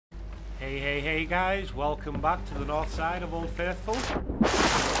Hey guys, welcome back to the north side of Old Faithful.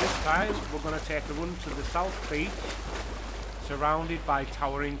 This time we're going to take a run to the south beach, surrounded by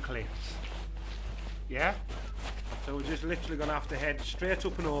towering cliffs. Yeah? So we're just literally going to have to head straight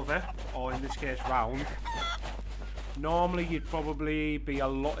up and over, or in this case round. Normally you'd probably be a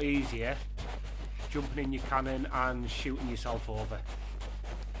lot easier jumping in your cannon and shooting yourself over.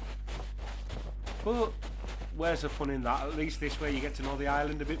 But where's the fun in that? At least this way you get to know the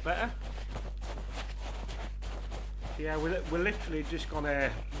island a bit better. Yeah, we're literally just going to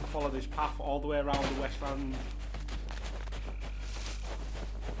follow this path all the way around the west end.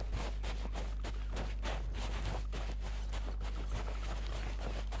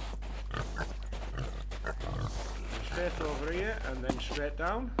 Straight over here and then straight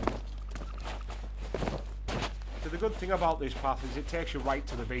down. So the good thing about this path is it takes you right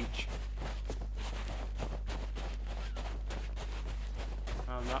to the beach.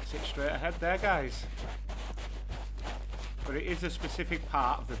 And that's it straight ahead there, guys. But it is a specific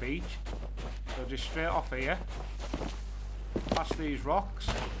part of the beach. So just straight off here, past these rocks,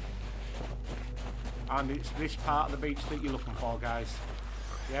 and it's this part of the beach that you're looking for, guys.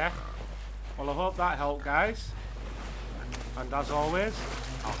 Yeah? Well, I hope that helped, guys. And as always,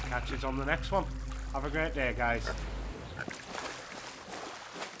 I'll catch you on the next one. Have a great day, guys.